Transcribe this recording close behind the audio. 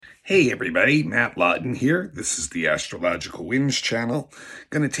Hey everybody, Matt Lawton here. This is the Astrological Winds channel.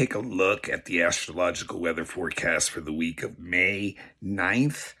 Going to take a look at the astrological weather forecast for the week of May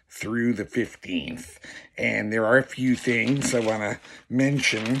 9th through the 15th. And there are a few things I want to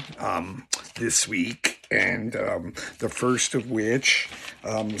mention this week. And the first of which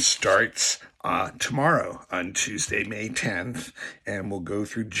starts tomorrow on Tuesday, May 10th, and we'll go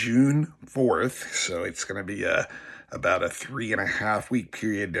through June 4th. So it's going to be about a 3.5 week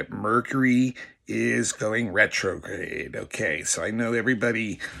period that Mercury is going retrograde. Okay, so I know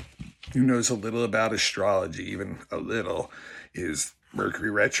everybody who knows a little about astrology, even a little, is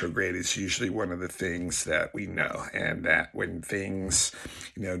Mercury retrograde is usually one of the things that we know, and that when things,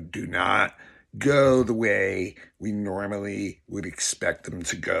 do not go the way we normally would expect them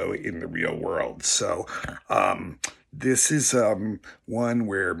to go in the real world. So, this is one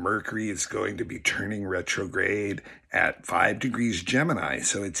where Mercury is going to be turning retrograde at 5 degrees Gemini.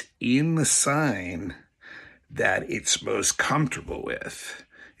 So it's in the sign that it's most comfortable with.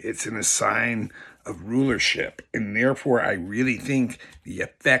 It's in a sign of rulership. And therefore, I really think the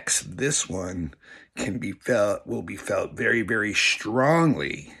effects of this one will be felt very, very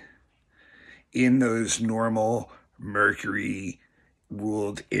strongly in those normal Mercury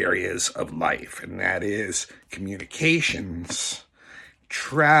ruled areas of life, and that is communications,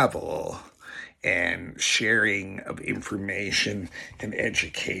 travel, and sharing of information and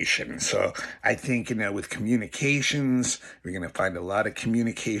education. So I think, with communications, we're going to find a lot of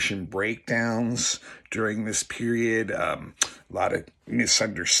communication breakdowns during this period, a lot of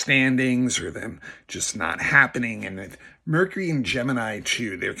misunderstandings or them just not happening. And with Mercury and Gemini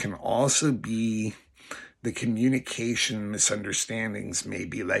too, there can also be the communication misunderstandings, may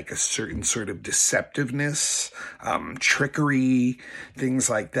be like a certain sort of deceptiveness, trickery, things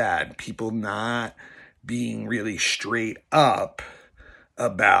like that. People not being really straight up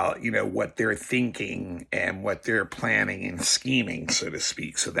about, what they're thinking and what they're planning and scheming, so to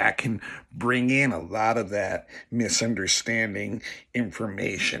speak. So that can bring in a lot of that misunderstanding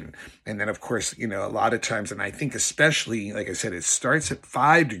information. And then, of course, a lot of times, and I think especially, like I said, it starts at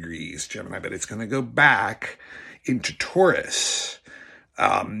 5 degrees Gemini, but it's going to go back into Taurus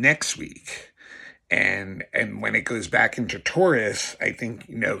next week. And when it goes back into Taurus, I think,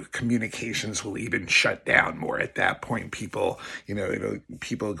 communications will even shut down more at that point. People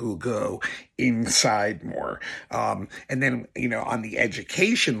will go inside more. And then, on the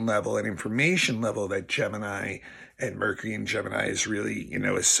education level and information level that Gemini and Mercury and Gemini is really,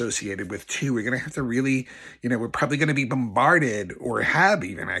 associated with too, we're going to have to really, we're probably going to be bombarded, or have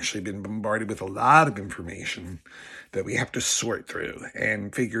even actually been bombarded with a lot of information that we have to sort through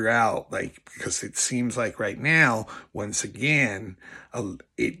and figure out, because it seems like right now, once again,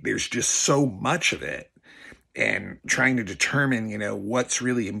 there's just so much of it, and trying to determine, what's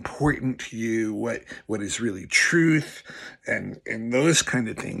really important to you, what is really truth, and those kind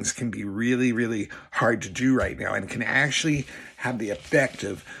of things can be really, really hard to do right now, and can actually have the effect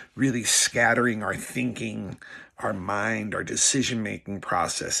of really scattering our thinking, our mind, our decision-making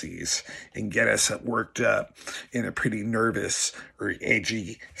processes, and get us worked up in a pretty nervous or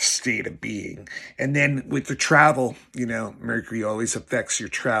edgy state of being. And then with the travel, Mercury always affects your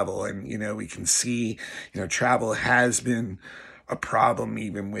travel. And, we can see, travel has been a problem,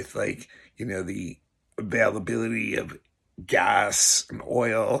 even with the availability of gas and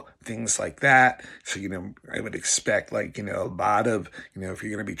oil, things like that. So, I would expect a lot of, if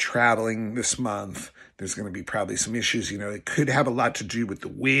you're going to be traveling this month, there's going to be probably some issues. It could have a lot to do with the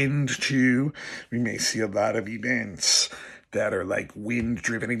wind too. We may see a lot of events that are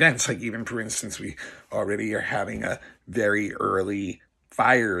wind-driven events. Even, for instance, we already are having a very early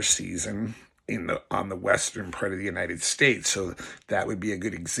fire season on the western part of the United States. So that would be a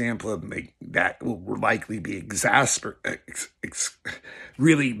good example of that will likely be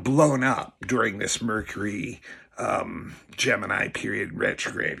really blown up during this Mercury Gemini period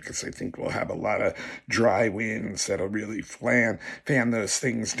retrograde, because I think we'll have a lot of dry winds that'll really fan those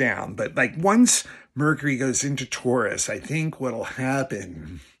things down. But once Mercury goes into Taurus, I think what'll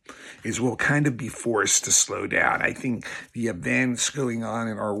happen is we'll kind of be forced to slow down. I think the events going on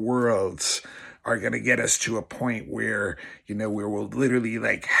in our worlds are going to get us to a point where, where we'll literally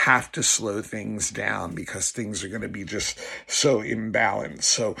have to slow things down, because things are going to be just so imbalanced.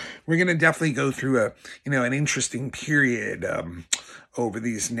 So we're going to definitely go through an interesting period over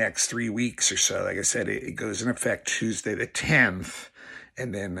these next 3 weeks or so. Like I said, it goes in effect Tuesday the 10th,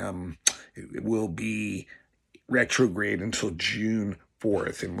 and then it will be retrograde until June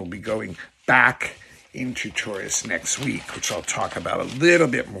 4th, and we'll be going back into Taurus next week, which I'll talk about a little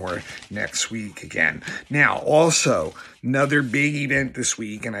bit more next week again. Now, also, another big event this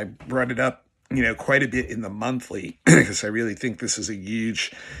week, and I brought it up quite a bit in the monthly, because I really think this is a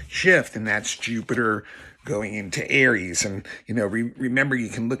huge shift, and that's Jupiter going into Aries. And, remember, you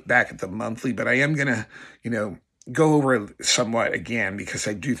can look back at the monthly, but I am going to, go over it somewhat again, because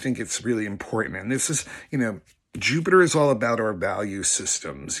I do think it's really important. And this is, Jupiter is all about our value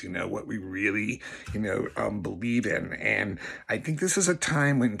systems, what we really, believe in. And I think this is a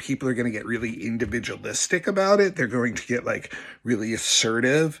time when people are going to get really individualistic about it. They're going to get really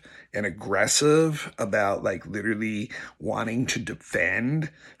assertive and aggressive about literally wanting to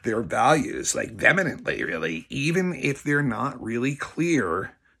defend their values, vehemently, really, even if they're not really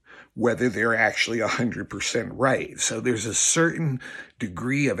clear whether they're actually 100% right. So there's a certain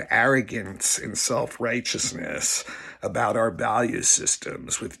degree of arrogance and self-righteousness about our value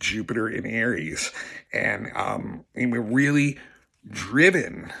systems with Jupiter in Aries. And we're really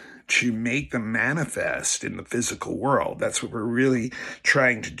driven to make them manifest in the physical world. That's what we're really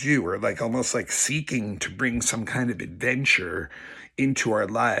trying to do. We're almost seeking to bring some kind of adventure into our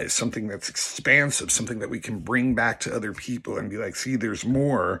lives, something that's expansive, something that we can bring back to other people and be see, there's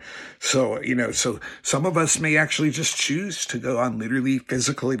more. So, so some of us may actually just choose to go on literally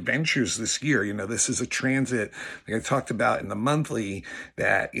physical adventures this year. This is a transit, like I talked about in the monthly,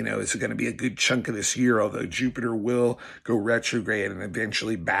 that, is going to be a good chunk of this year, although Jupiter will go retrograde and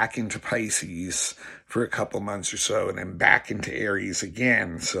eventually back into Pisces for a couple months or so, and then back into Aries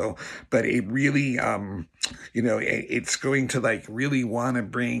again. So, but it really, it's going to really want to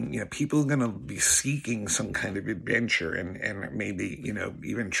bring, people are going to be seeking some kind of adventure and maybe,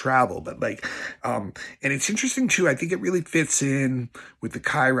 even travel. But and it's interesting too, I think it really fits in with the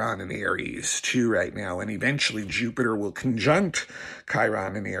Chiron in Aries too right now. And eventually Jupiter will conjunct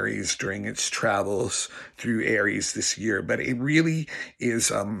Chiron in Aries during its travels through Aries this year. But it really is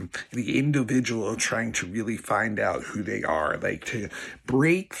the individual trying to really find out who they are, to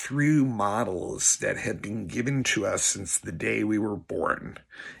break through models that have been given to us since the day we were born,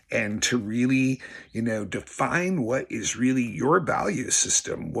 and to really, define what is really your value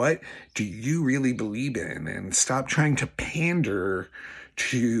system. What do you really believe in? And stop trying to pander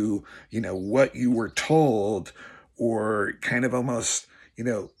to, what you were told, or kind of almost,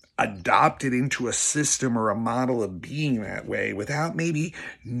 adopted into a system or a model of being that way without maybe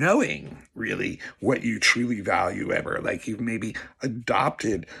knowing really what you truly value ever. You've maybe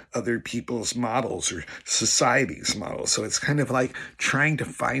adopted other people's models or society's models. So it's kind of trying to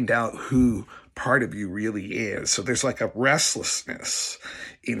find out who part of you really is. So there's a restlessness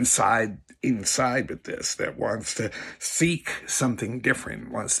inside with this that wants to seek something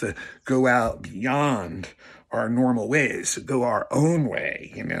different, wants to go out beyond our normal ways, to go our own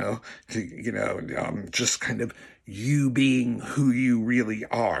way, just kind of you being who you really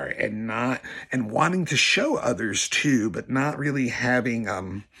are, and wanting to show others too, but not really having,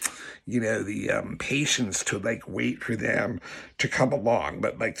 the patience to wait for them to come along,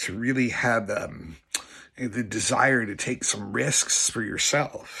 but to really have the desire to take some risks for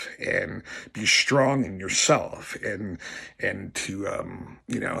yourself and be strong in yourself, and to,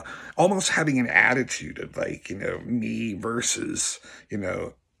 almost having an attitude of me versus,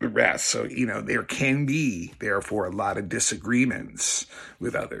 the rest. So, there can be, therefore, a lot of disagreements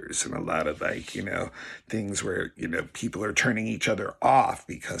with others, and a lot of things where, people are turning each other off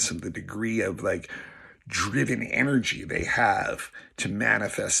because of the degree of driven energy they have to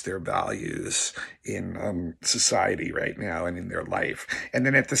manifest their values in society right now and in their life. And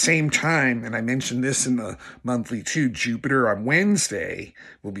then at the same time, and I mentioned this in the monthly too, Jupiter on Wednesday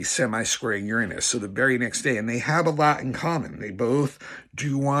will be semi-squaring Uranus, so the very next day, and they have a lot in common. They both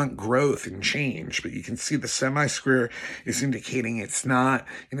do want growth and change, but you can see the semi-square is indicating it's not,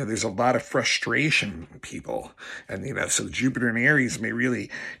 there's a lot of frustration in people. And, so Jupiter and Aries may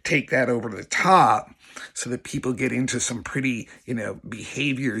really take that over the top, so that people get into some pretty,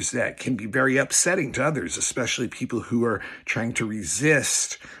 behaviors that can be very upsetting to others, especially people who are trying to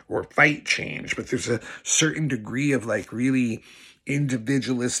resist or fight change. But there's a certain degree of really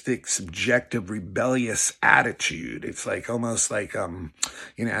individualistic, subjective, rebellious attitude. It's almost and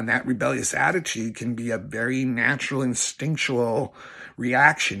that rebellious attitude can be a very natural, instinctual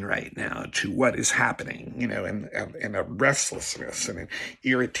reaction right now to what is happening, and a restlessness and an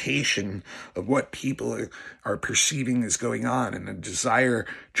irritation of what people are perceiving is going on, and a desire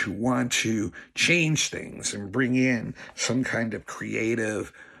to want to change things and bring in some kind of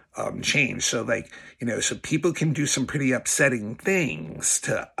creative change. So like, so people can do some pretty upsetting things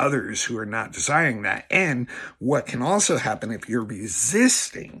to others who are not desiring that. And what can also happen if you're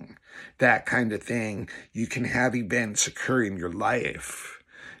resisting that kind of thing, you can have events occur in your life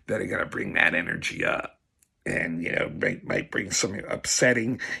that are going to bring that energy up. And, might bring some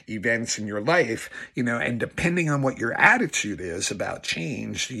upsetting events in your life, and depending on what your attitude is about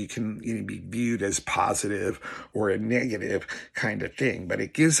change, you can be viewed as positive or a negative kind of thing. But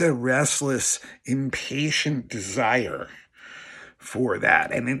it gives a restless, impatient desire for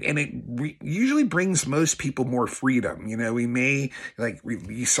that. And it usually brings most people more freedom. We may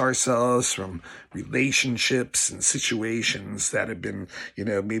release ourselves from relationships and situations that have been,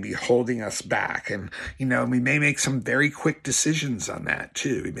 maybe holding us back. And, we may make some very quick decisions on that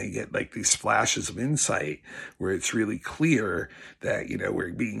too. We may get these flashes of insight where it's really clear that,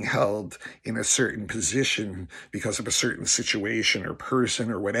 we're being held in a certain position because of a certain situation or person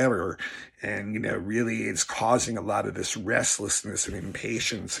or whatever. And, really it's causing a lot of this restlessness and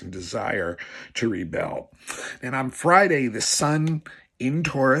impatience and desire to rebel. And on Friday, the sun in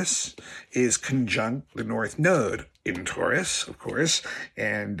Taurus is conjunct the North Node in Taurus, of course.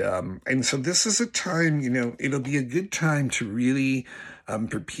 And so this is a time, it'll be a good time to really,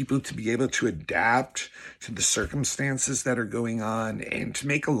 for people to be able to adapt to the circumstances that are going on and to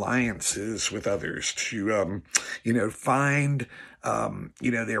make alliances with others to, find,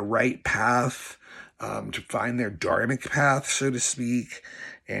 their right path, to find their dharmic path, so to speak,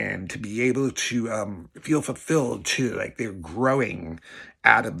 and to be able to feel fulfilled too, like they're growing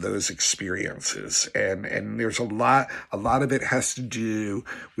out of those experiences. And there's a lot of it has to do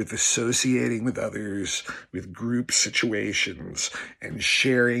with associating with others, with group situations, and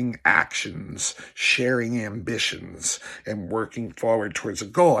sharing actions, sharing ambitions, and working forward towards a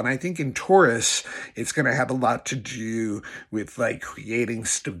goal. And I think in Taurus, it's going to have a lot to do with creating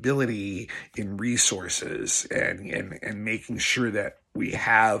stability in resources and making sure that we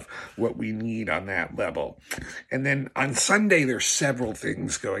have what we need on that level. And then on Sunday, there's several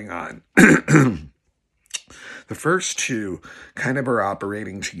things going on. The first two kind of are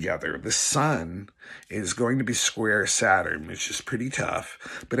operating together. The sun is going to be square Saturn, which is pretty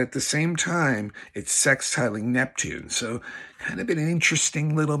tough. But at the same time, it's sextiling Neptune. So kind of an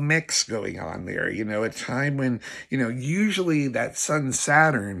interesting little mix going on there. A time when, usually that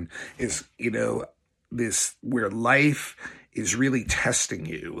sun-Saturn is, this where life is really testing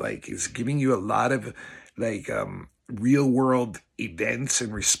you, is giving you a lot of real world events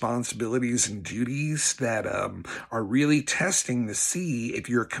and responsibilities and duties that are really testing to see if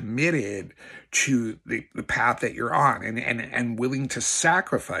you're committed to the path that you're on and willing to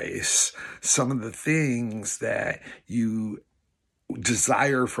sacrifice some of the things that you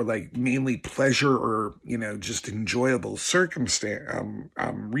desire for mainly pleasure or, just enjoyable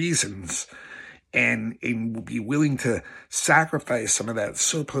reasons. And be willing to sacrifice some of that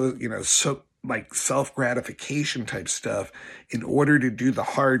self-gratification type stuff in order to do the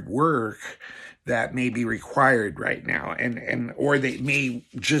hard work that may be required right now. Or they may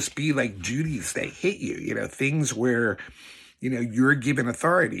just be duties that hit you, things where, you're given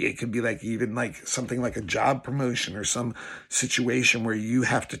authority. It could be even something like a job promotion or some situation where you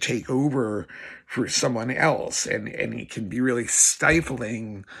have to take over for someone else. And it can be really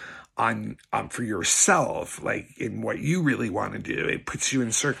stifling on for yourself, in what you really want to do. It puts you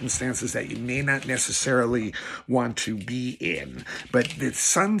in circumstances that you may not necessarily want to be in. But the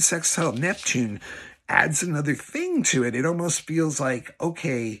sun sextile Neptune adds another thing to it. It almost feels like,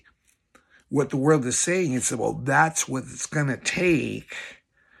 okay, what the world is saying is, well, that's what it's going to take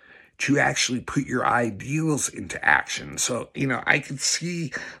to actually put your ideals into action. So, I could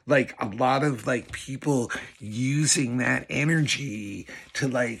see a lot of people using that energy to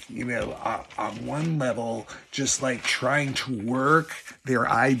on one level, just trying to work their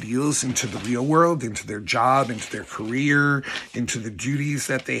ideals into the real world, into their job, into their career, into the duties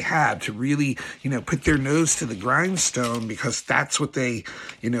that they have to really, put their nose to the grindstone because that's what they,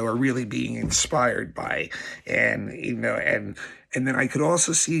 are really being inspired by. And then I could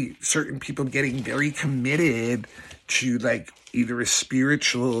also see certain people getting very committed to either a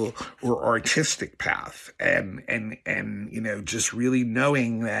spiritual or artistic path and just really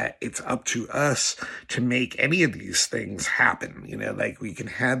knowing that it's up to us to make any of these things happen. We can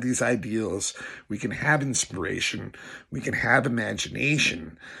have these ideals, we can have inspiration, we can have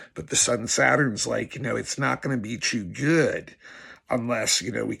imagination, but the sun Saturn's it's not going to be too good unless,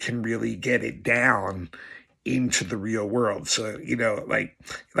 we can really get it down into the real world. So,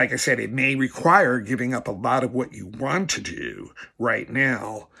 like I said, it may require giving up a lot of what you want to do right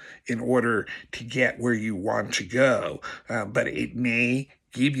now in order to get where you want to go. But it may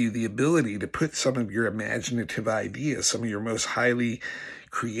give you the ability to put some of your imaginative ideas, some of your most highly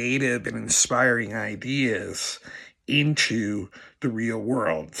creative and inspiring ideas into the real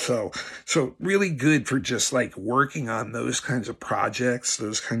world. So really good for just like working on those kinds of projects,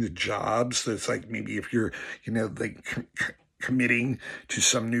 those kinds of jobs. That's like maybe if you're, committing to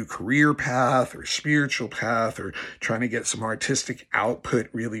some new career path or spiritual path or trying to get some artistic output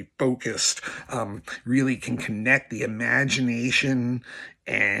really focused, really can connect the imagination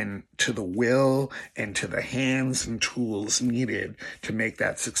and to the will and to the hands and tools needed to make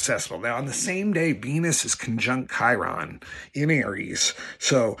that successful. Now, on the same day, Venus is conjunct Chiron in Aries.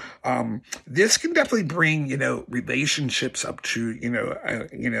 So this can definitely bring, relationships up to,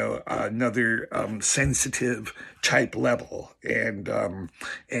 another sensitive type level, and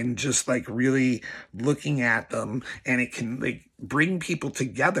just like really looking at them, and it can like bring people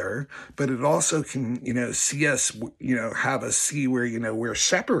together, but it also can, see us, have us see where, we're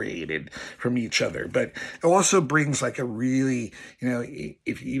separated from each other. But it also brings like a really,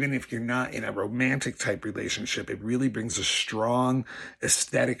 even if you're not in a romantic type relationship, it really brings a strong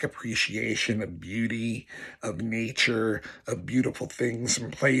aesthetic appreciation of beauty, of nature, of beautiful things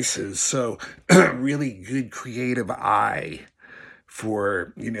and places. So really good creative eye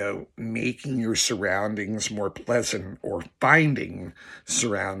for, making your surroundings more pleasant, or finding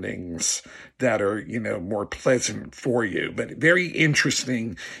surroundings that are, more pleasant for you. But very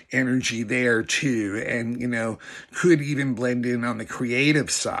interesting energy there too. And, could even blend in on the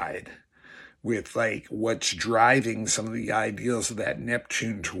creative side with like what's driving some of the ideals of that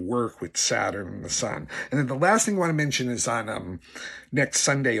Neptune to work with Saturn and the Sun. And then the last thing I want to mention is on next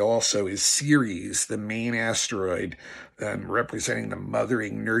Sunday also is Ceres, the main asteroid representing the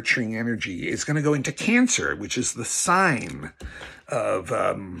mothering, nurturing energy, is going to go into Cancer, which is the sign of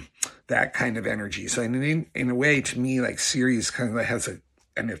that kind of energy. So in a way, to me, like Ceres kind of has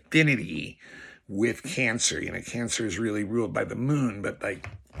an affinity with Cancer. Cancer is really ruled by the moon, but like,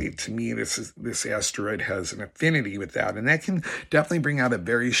 to me, this asteroid has an affinity with that, and that can definitely bring out a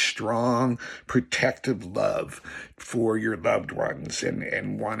very strong, protective love for your loved ones,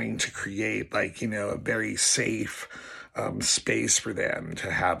 and wanting to create like, a very safe space for them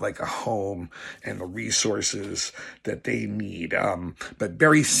to have like a home and the resources that they need, but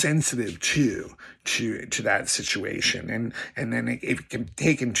very sensitive to that situation. And then if it can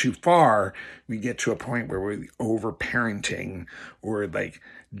taken too far, we get to a point where we're over-parenting or like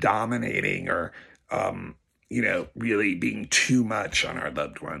dominating or, really being too much on our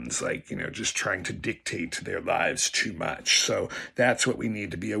loved ones, like, just trying to dictate to their lives too much. So that's what we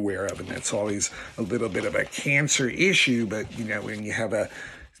need to be aware of. And that's always a little bit of a Cancer issue. But, when you have a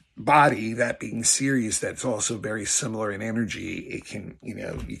body, that being Ceres, that's also very similar in energy, it can,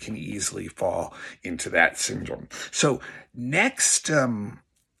 you can easily fall into that syndrome. So next,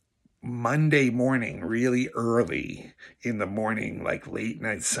 Monday morning, really early in the morning, like late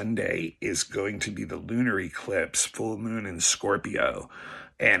night Sunday, is going to be the lunar eclipse, full moon in Scorpio.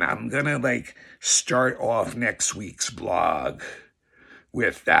 And I'm going to like start off next week's blog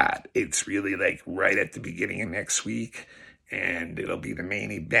with that. It's really like right at the beginning of next week, and it'll be the main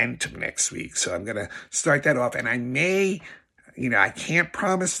event of next week. So I'm going to start that off, and I may, I can't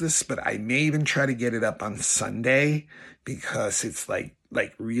promise this, but I may even try to get it up on Sunday, because it's like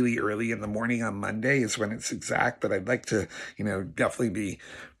really early in the morning on Monday is when it's exact. But I'd like to, definitely be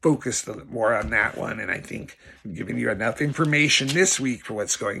focused a little more on that one. And I think I'm giving you enough information this week for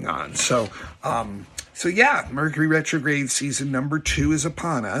what's going on. So yeah, Mercury retrograde season number 2 is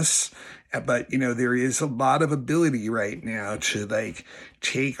upon us. But, there is a lot of ability right now to like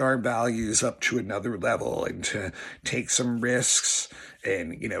take our values up to another level, and to take some risks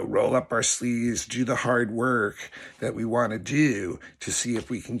and, roll up our sleeves, do the hard work that we want to do to see if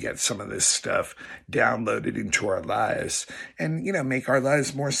we can get some of this stuff downloaded into our lives and, make our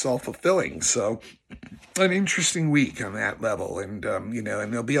lives more self-fulfilling. So an interesting week on that level. And, and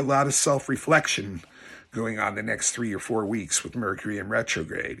there'll be a lot of self-reflection going on the next 3 or 4 weeks with Mercury in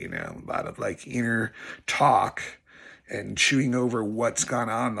retrograde, a lot of like inner talk and chewing over what's gone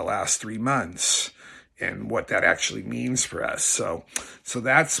on the last 3 months and what that actually means for us. So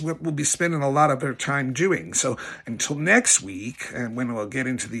that's what we'll be spending a lot of our time doing. So until next week, and when we'll get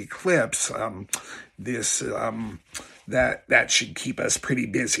into the eclipse, that should keep us pretty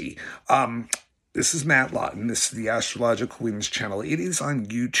busy. This is Matt Lawton. This is the Astrological Winds channel. It is on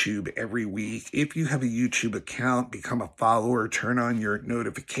YouTube every week. If you have a YouTube account, become a follower, turn on your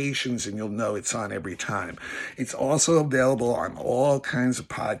notifications, and you'll know it's on every time. It's also available on all kinds of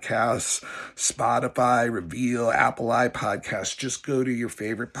podcasts, Spotify, Reveal, Apple iPodcasts. Just go to your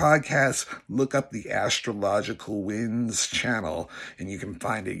favorite podcasts, look up the Astrological Winds channel, and you can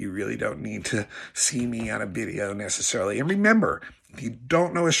find it. You really don't need to see me on a video necessarily. And remember, if you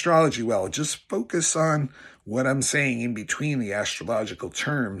don't know astrology well, just focus on what I'm saying in between the astrological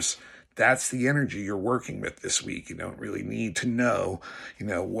terms. That's the energy you're working with this week. You don't really need to know,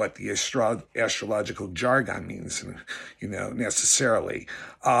 what the astrological jargon means, necessarily.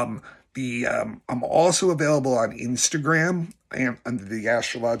 I'm also available on Instagram and under the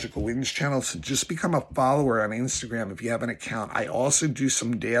Astrological Winds channel. So just become a follower on Instagram if you have an account. I also do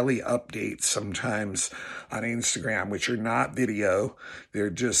some daily updates sometimes on Instagram, which are not video. They're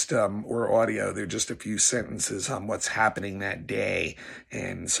just, or audio. They're just a few sentences on what's happening that day.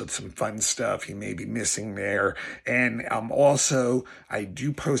 And so some fun stuff you may be missing there. And also, I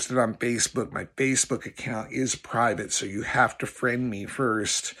do post it on Facebook. My Facebook account is private, so you have to friend me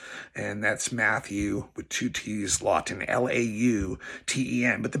first. And that's Matthew with 2 T's, Lawton, L-A-U-T-E-N.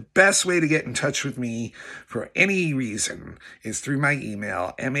 But the best way to get in touch with me for any reason is through my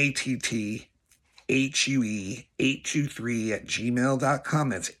email, matthuE823@gmail.com.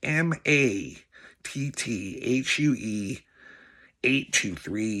 That's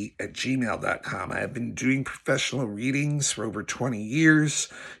matthuE823@gmail.com. I have been doing professional readings for over 20 years.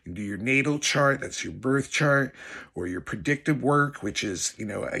 You do your natal chart, that's your birth chart, or your predictive work, which is,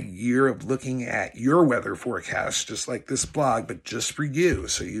 a year of looking at your weather forecast, just like this blog, but just for you,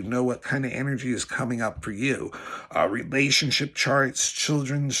 so you know what kind of energy is coming up for you. Relationship charts,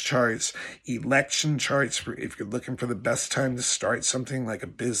 children's charts, election charts, for if you're looking for the best time to start something like a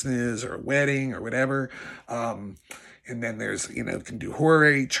business or a wedding or whatever. And then there's, can do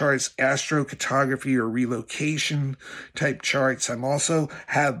horary charts, astrocartography or relocation type charts. I'm also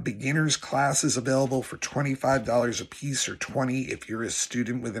have beginners classes available for $25 a piece or $20 if you're a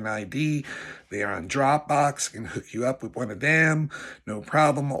student with an ID. They are on Dropbox. I can hook you up with one of them. No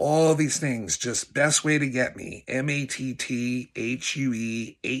problem. All these things. Just best way to get me.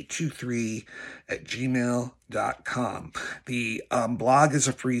 matthuE823@gmail.com. The blog is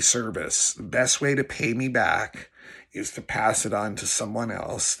a free service. The best way to pay me back is to pass it on to someone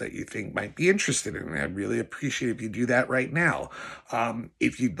else that you think might be interested in it. I'd really appreciate if you do that right now.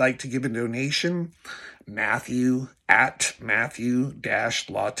 If you'd like to give a donation, Matthew at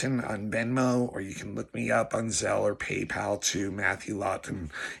Matthew-Lawton on Venmo, or you can look me up on Zelle or PayPal to Matthew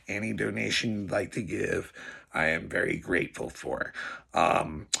Lawton. Any donation you'd like to give, I am very grateful for.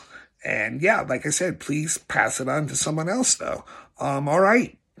 And yeah, like I said, please pass it on to someone else though. All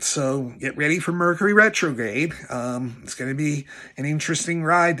right. So get ready for Mercury retrograde. It's going to be an interesting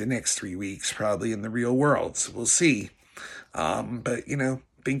ride the next 3 weeks, probably in the real world. So we'll see. But,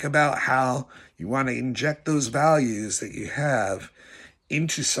 think about how you want to inject those values that you have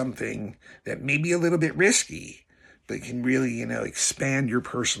into something that may be a little bit risky, but can really, expand your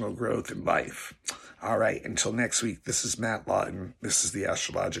personal growth in life. All right. Until next week, this is Matt Lawton. This is the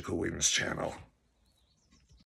Astrological Winds channel.